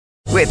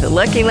With the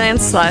Lucky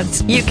Land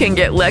Slots, you can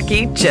get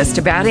lucky just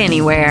about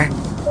anywhere.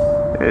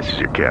 This is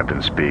your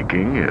captain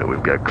speaking.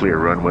 We've got clear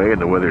runway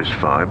and the weather's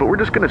fine, but we're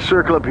just going to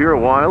circle up here a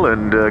while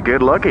and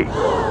get lucky.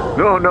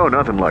 No,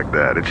 nothing like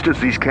that. It's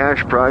just these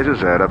cash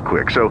prizes add up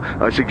quick. So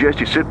I suggest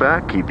you sit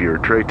back, keep your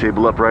tray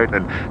table upright,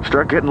 and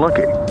start getting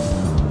lucky.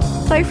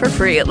 Play for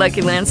free at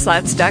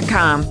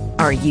LuckyLandSlots.com.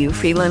 Are you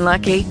feeling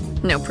lucky?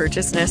 No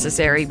purchase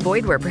necessary.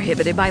 Void where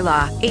prohibited by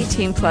law.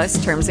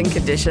 18+ terms and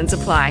conditions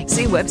apply.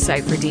 See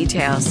website for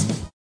details.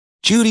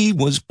 Judy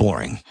was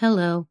boring.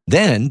 Hello.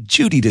 Then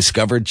Judy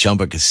discovered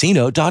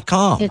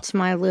ChumbaCasino.com. It's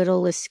my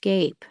little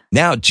escape.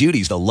 Now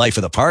Judy's the life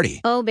of the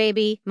party. Oh,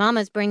 baby,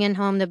 mama's bringing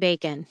home the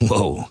bacon.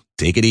 Whoa,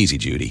 take it easy,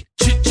 Judy.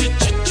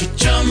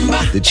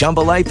 The Chumba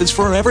life is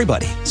for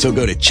everybody. So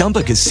go to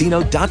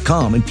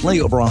ChumbaCasino.com and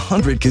play over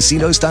 100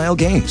 casino-style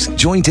games.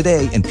 Join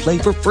today and play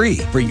for free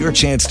for your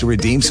chance to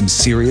redeem some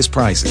serious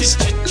prizes.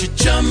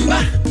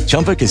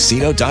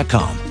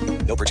 ChumbaCasino.com.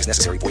 No purchase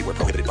necessary. Void where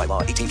prohibited by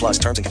law.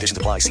 18+ terms and conditions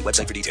apply. See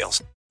website for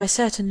details. By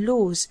certain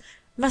laws,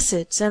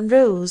 methods, and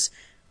rules,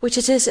 which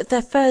it is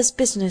their first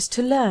business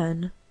to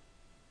learn.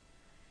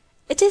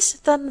 It is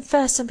then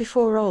first and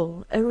before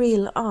all a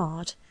real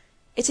art.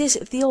 It is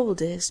the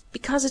oldest,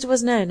 because it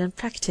was known and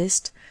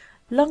practised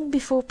long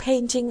before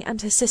painting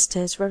and her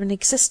sisters were in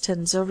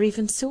existence or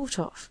even thought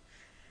of.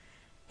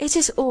 It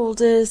is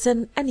older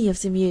than any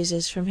of the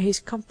muses from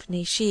whose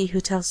company she who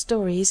tells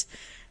stories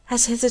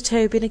has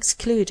hitherto been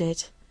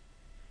excluded.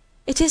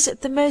 It is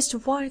the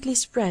most widely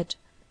spread,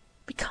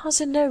 because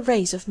in no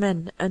race of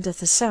men under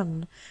the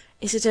sun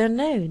is it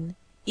unknown,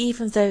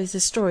 even though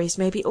the stories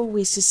may be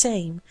always the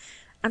same,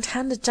 and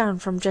handed down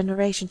from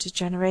generation to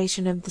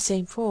generation in the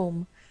same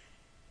form.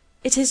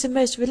 It is the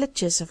most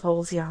religious of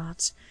all the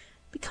arts,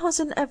 because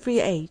in every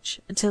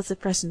age, until the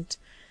present,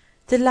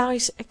 the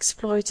lives,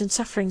 exploits, and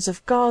sufferings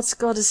of gods,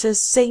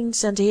 goddesses,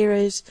 saints, and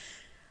heroes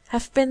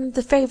have been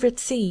the favourite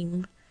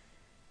theme.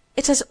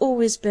 It has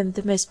always been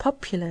the most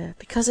popular,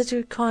 because it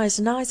requires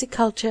neither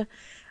culture,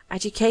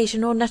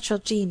 education, or natural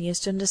genius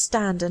to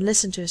understand and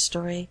listen to a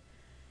story.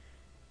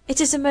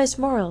 It is the most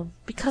moral,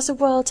 because the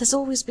world has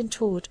always been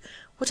taught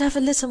whatever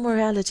little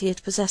morality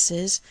it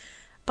possesses,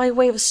 by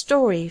way of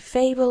story,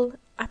 fable,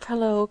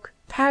 apologue,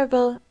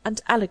 parable, and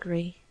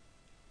allegory.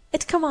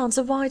 It commands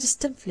the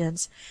widest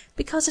influence,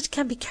 because it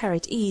can be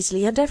carried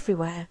easily and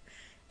everywhere,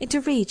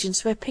 into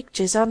regions where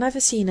pictures are never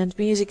seen and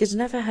music is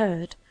never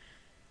heard.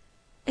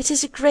 It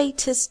is the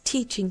greatest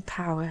teaching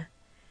power,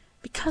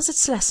 because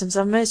its lessons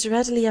are most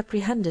readily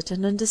apprehended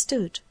and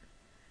understood.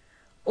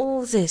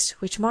 All this,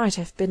 which might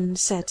have been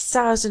said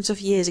thousands of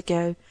years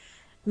ago,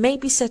 may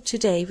be said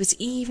today with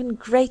even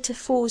greater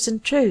force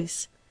and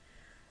truth.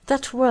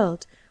 That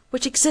world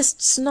which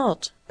exists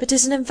not, but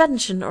is an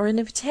invention or an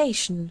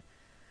imitation,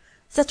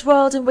 that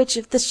world in which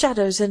the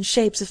shadows and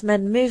shapes of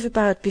men move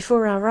about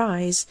before our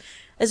eyes,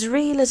 as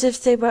real as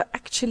if they were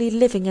actually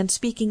living and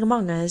speaking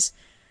among us,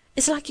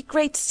 is like a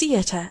great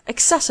theatre,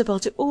 accessible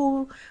to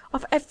all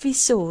of every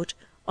sort,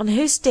 on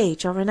whose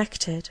stage are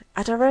enacted,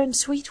 at our own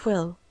sweet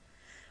will,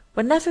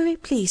 whenever we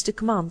please to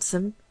command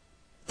them,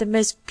 the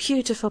most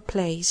beautiful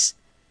plays.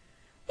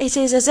 It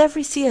is as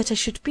every theatre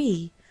should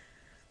be,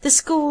 the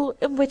school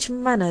in which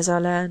manners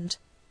are learned.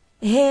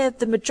 Here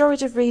the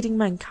majority of reading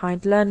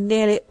mankind learn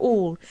nearly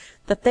all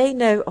that they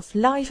know of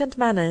life and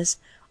manners,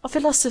 of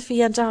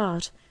philosophy and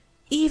art,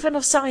 even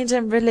of science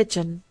and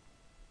religion.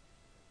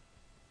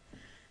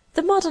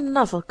 The modern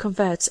novel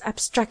converts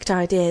abstract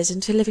ideas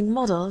into living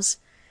models.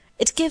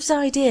 It gives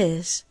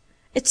ideas.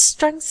 It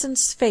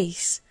strengthens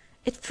faith.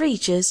 It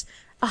preaches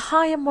a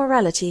higher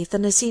morality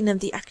than is seen in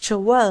the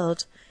actual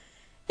world.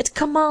 It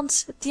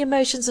commands the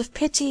emotions of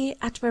pity,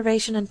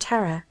 admiration, and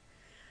terror.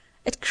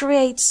 It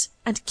creates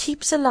and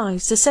keeps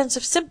alive the sense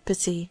of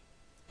sympathy.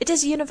 It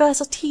is a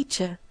universal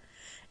teacher.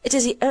 It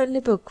is the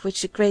only book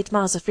which the great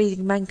mass of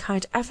reading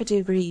mankind ever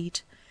do read.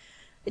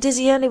 It is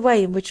the only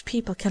way in which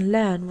people can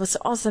learn what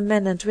other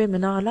men and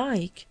women are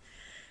like.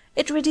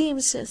 It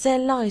redeems their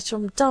lives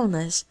from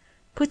dullness,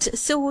 puts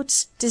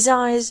thoughts,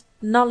 desires,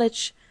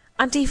 knowledge,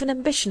 and even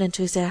ambition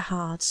into their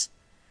hearts.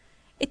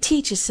 It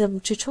teaches them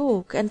to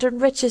talk, and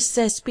enriches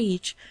their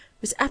speech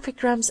with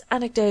epigrams,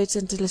 anecdotes,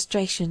 and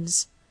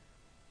illustrations.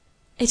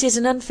 It is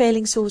an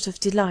unfailing source of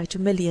delight to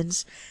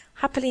millions,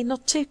 happily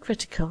not too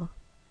critical.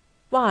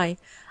 Why,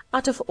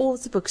 out of all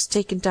the books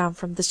taken down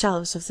from the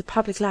shelves of the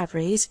public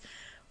libraries,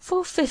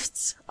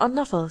 4/5 are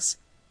novels.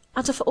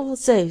 Out of all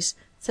those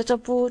that are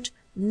bought,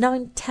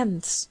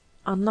 9/10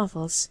 are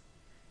novels.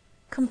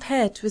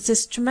 Compared with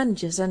this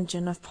tremendous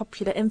engine of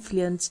popular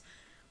influence,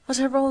 what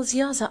are all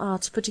the other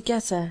arts put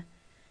together?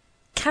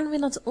 Can we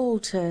not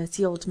alter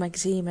the old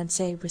maxim and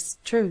say with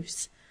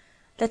truth,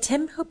 "Let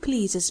him who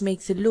pleases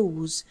make the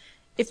laws,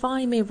 if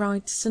I may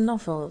write the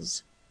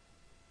novels"?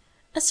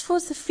 As for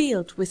the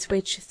field with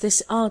which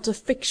this art of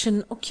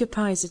fiction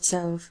occupies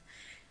itself,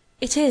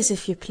 it is,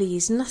 if you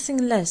please, nothing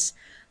less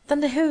than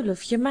the whole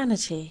of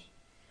humanity.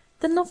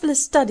 The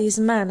novelist studies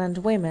men and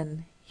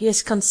women. He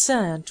is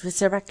concerned with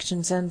their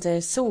actions and their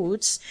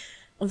thoughts,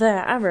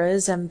 their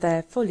errors and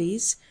their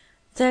follies,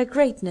 their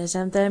greatness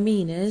and their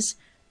meanness,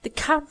 the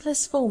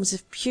countless forms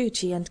of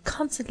beauty and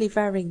constantly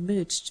varying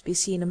moods to be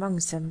seen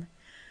amongst them,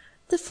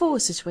 the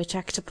forces which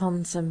act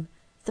upon them,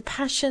 the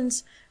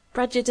passions,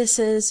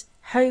 prejudices,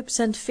 hopes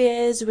and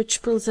fears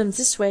which pull them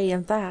this way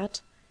and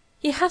that.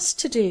 He has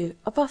to do,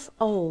 above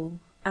all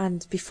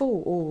and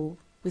before all,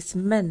 with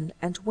men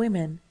and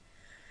women.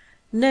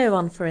 No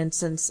one, for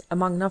instance,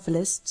 among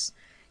novelists,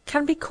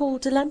 can be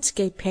called a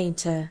landscape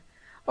painter,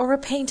 or a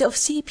painter of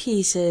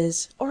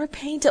sea-pieces, or a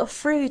painter of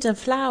fruit and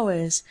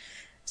flowers,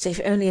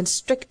 save only in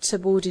strict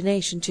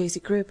subordination to the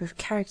group of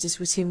characters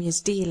with whom he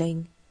is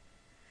dealing.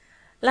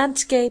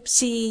 Landscape,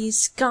 sea,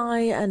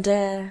 sky, and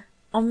air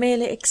are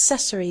merely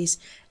accessories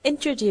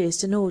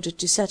introduced in order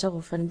to set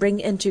off and bring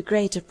into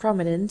greater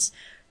prominence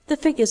the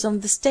figures on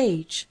the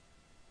stage.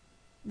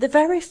 The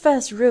very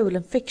first rule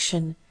in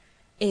fiction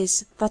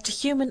is that the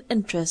human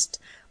interest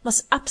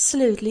must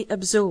absolutely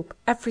absorb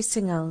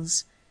everything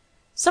else.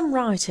 Some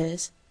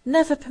writers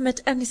never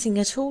permit anything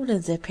at all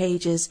in their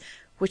pages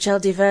which shall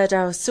divert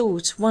our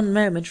thoughts one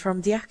moment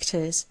from the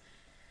actors.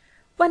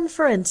 When,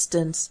 for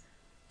instance,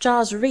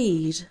 Charles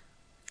Reade,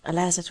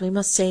 alas that we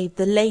must say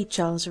the late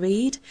Charles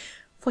Reade,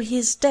 for he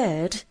is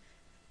dead,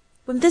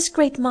 when this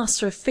great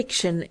master of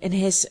fiction, in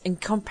his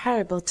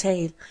incomparable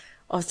tale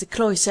of The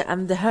Cloister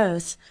and the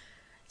Hearth,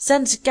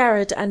 sends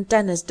Garrett and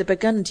Dennis the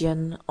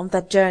Burgundian on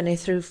that journey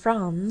through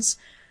France,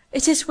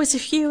 it is with the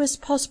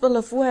fewest possible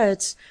of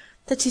words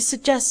that he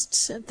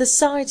suggests the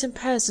sights and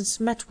persons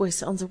met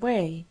with on the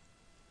way.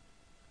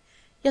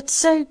 Yet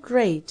so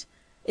great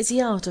is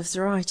the art of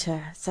the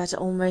writer that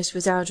almost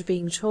without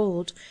being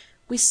told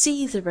we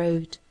see the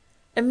road,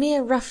 a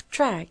mere rough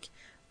track,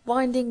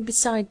 winding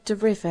beside the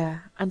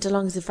river and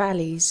along the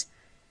valleys.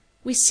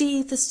 We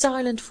see the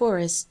silent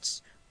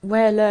forests,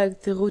 where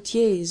lurk the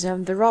routiers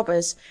and the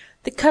robbers,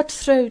 the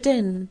cut-throat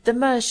inn, the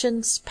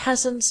merchants,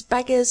 peasants,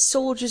 beggars,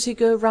 soldiers who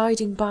go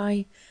riding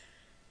by.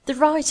 The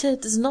writer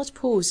does not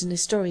pause in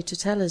his story to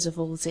tell us of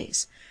all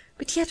this,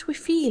 but yet we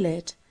feel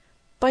it.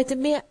 By the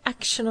mere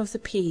action of the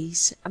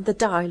piece and the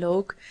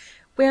dialogue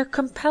we are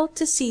compelled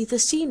to see the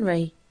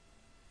scenery.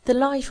 The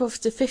life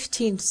of the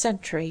 15th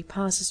century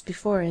passes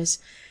before us,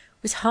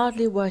 with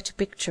hardly word to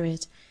picture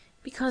it,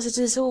 because it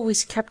is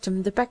always kept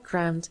in the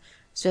background,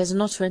 so as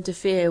not to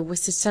interfere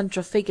with the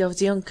central figure of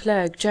the young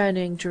clerk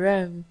journeying to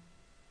Rome.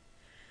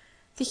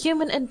 The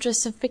human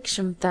interest in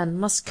fiction, then,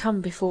 must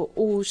come before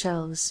aught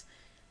else.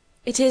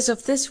 It is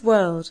of this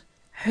world,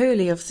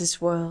 wholly of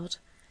this world.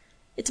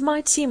 It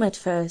might seem at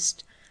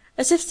first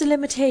as if the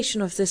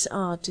limitation of this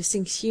art to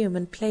things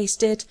human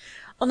placed it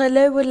on a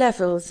lower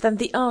level than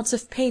the arts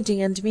of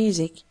painting and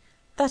music.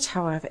 That,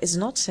 however, is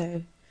not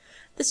so.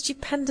 The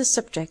stupendous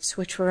subjects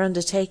which were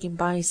undertaken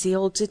by the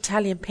old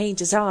Italian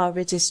painters are,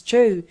 it is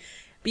true,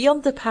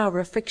 beyond the power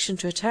of fiction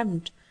to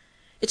attempt.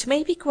 It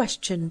may be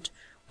questioned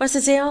whether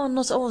they are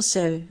not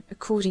also,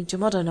 according to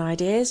modern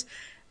ideas,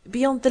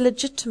 beyond the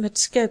legitimate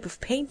scope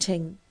of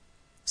painting.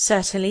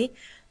 Certainly,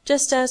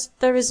 just as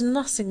there is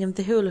nothing in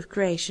the whole of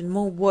creation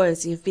more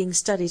worthy of being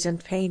studied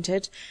and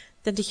painted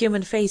than the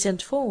human face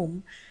and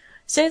form,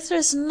 so there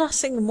is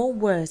nothing more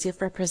worthy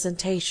of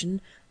representation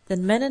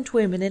than men and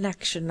women in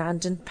action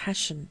and in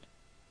passion.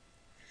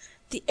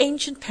 The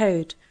ancient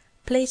poet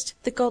placed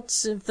the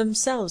gods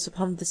themselves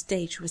upon the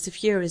stage with the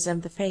Furies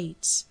and the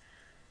Fates.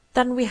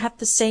 Then we had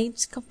the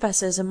saints,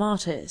 confessors, and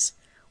martyrs.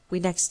 We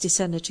next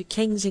descended to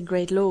kings and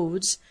great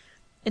lords.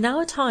 In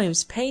our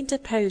times painter,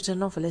 poet, and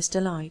novelist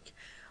alike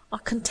are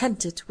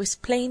contented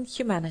with plain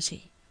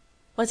humanity,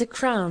 whether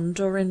crowned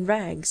or in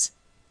rags.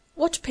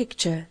 What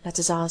picture, let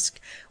us ask,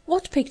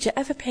 what picture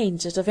ever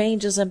painted of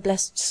angels and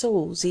blessed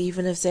souls,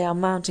 even if they are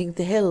mounting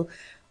the hill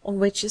on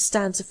which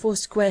stands the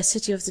foursquare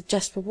city of the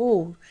jasper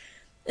wall,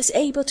 is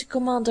able to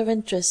command our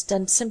interest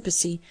and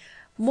sympathy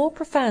more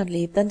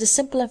profoundly than the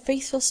simple and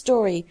faithful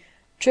story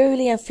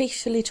truly and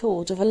faithfully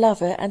told of a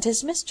lover and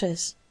his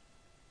mistress?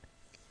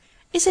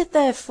 Is it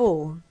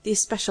therefore the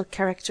especial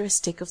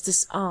characteristic of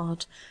this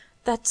art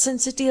that,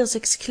 since it deals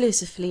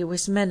exclusively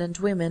with men and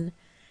women,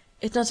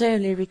 it not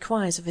only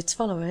requires of its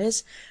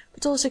followers,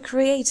 but also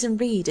creates in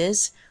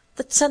readers,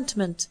 that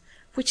sentiment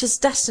which is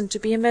destined to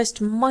be a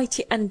most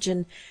mighty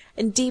engine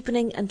in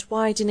deepening and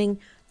widening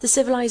the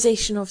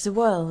civilization of the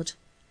world?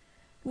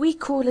 We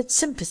call it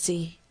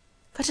sympathy,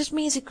 but it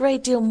means a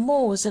great deal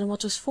more than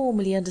what was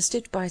formerly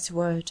understood by the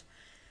word.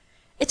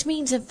 It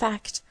means, in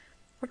fact,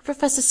 what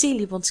Professor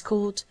Seeley once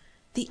called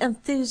the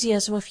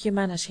enthusiasm of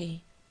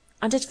humanity,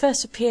 and it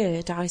first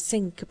appeared, I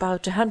think,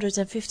 about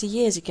 150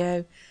 years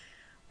ago,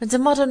 when the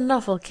modern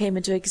novel came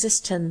into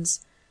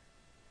existence.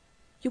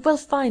 You will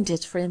find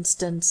it, for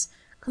instance,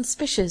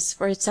 conspicuous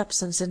for its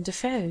absence in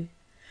Defoe.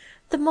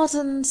 The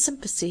modern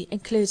sympathy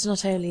includes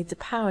not only the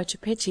power to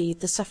pity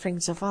the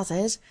sufferings of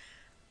others,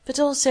 but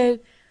also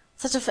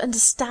that of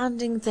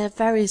understanding their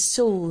various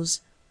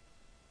souls.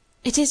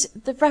 It is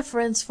the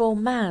reverence for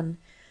man,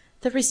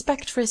 the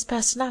respect for his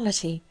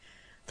personality,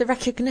 the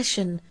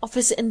recognition of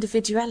his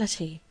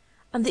individuality,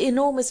 and the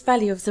enormous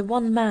value of the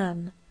one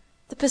man,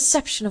 the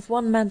perception of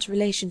one man's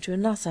relation to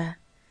another.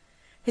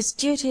 his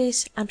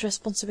duties and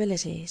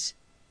responsibilities.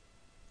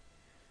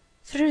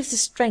 Through the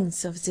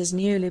strength of this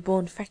newly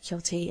born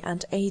faculty,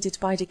 and aided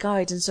by the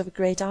guidance of a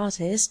great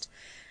artist,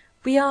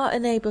 we are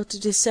enabled to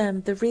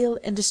discern the real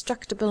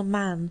indestructible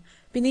man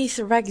beneath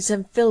the rags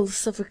and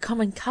filth of a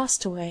common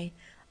castaway,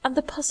 and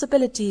the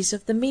possibilities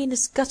of the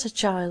meanest gutter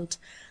child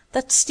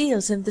that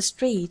steals in the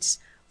streets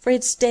for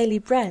its daily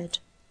bread.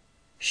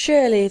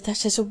 Surely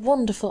that is a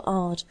wonderful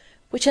art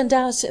which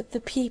endows the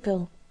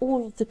people,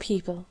 all the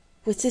people,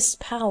 with this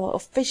power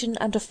of vision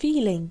and of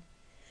feeling.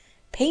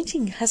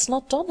 Painting has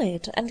not done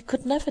it, and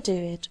could never do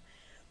it.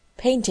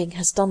 Painting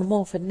has done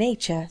more for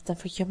nature than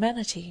for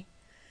humanity.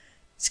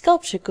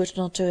 Sculpture could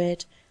not do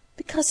it,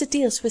 because it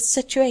deals with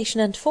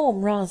situation and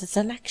form rather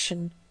than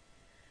action.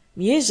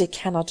 Music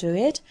cannot do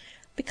it,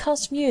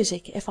 because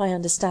music, if I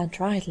understand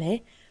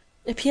rightly,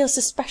 appeals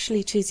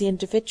especially to the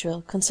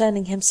individual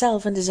concerning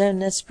himself and his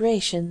own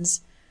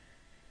aspirations.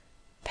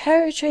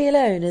 Poetry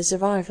alone is a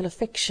rival of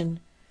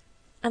fiction,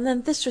 and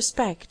in this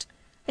respect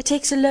it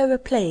takes a lower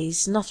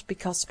place, not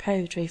because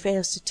poetry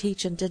fails to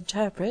teach and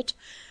interpret,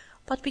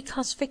 but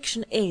because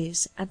fiction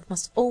is, and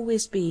must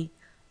always be,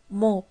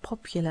 more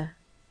popular.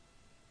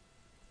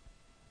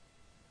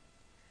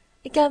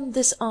 Again,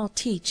 this art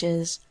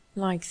teaches,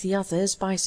 like the others, by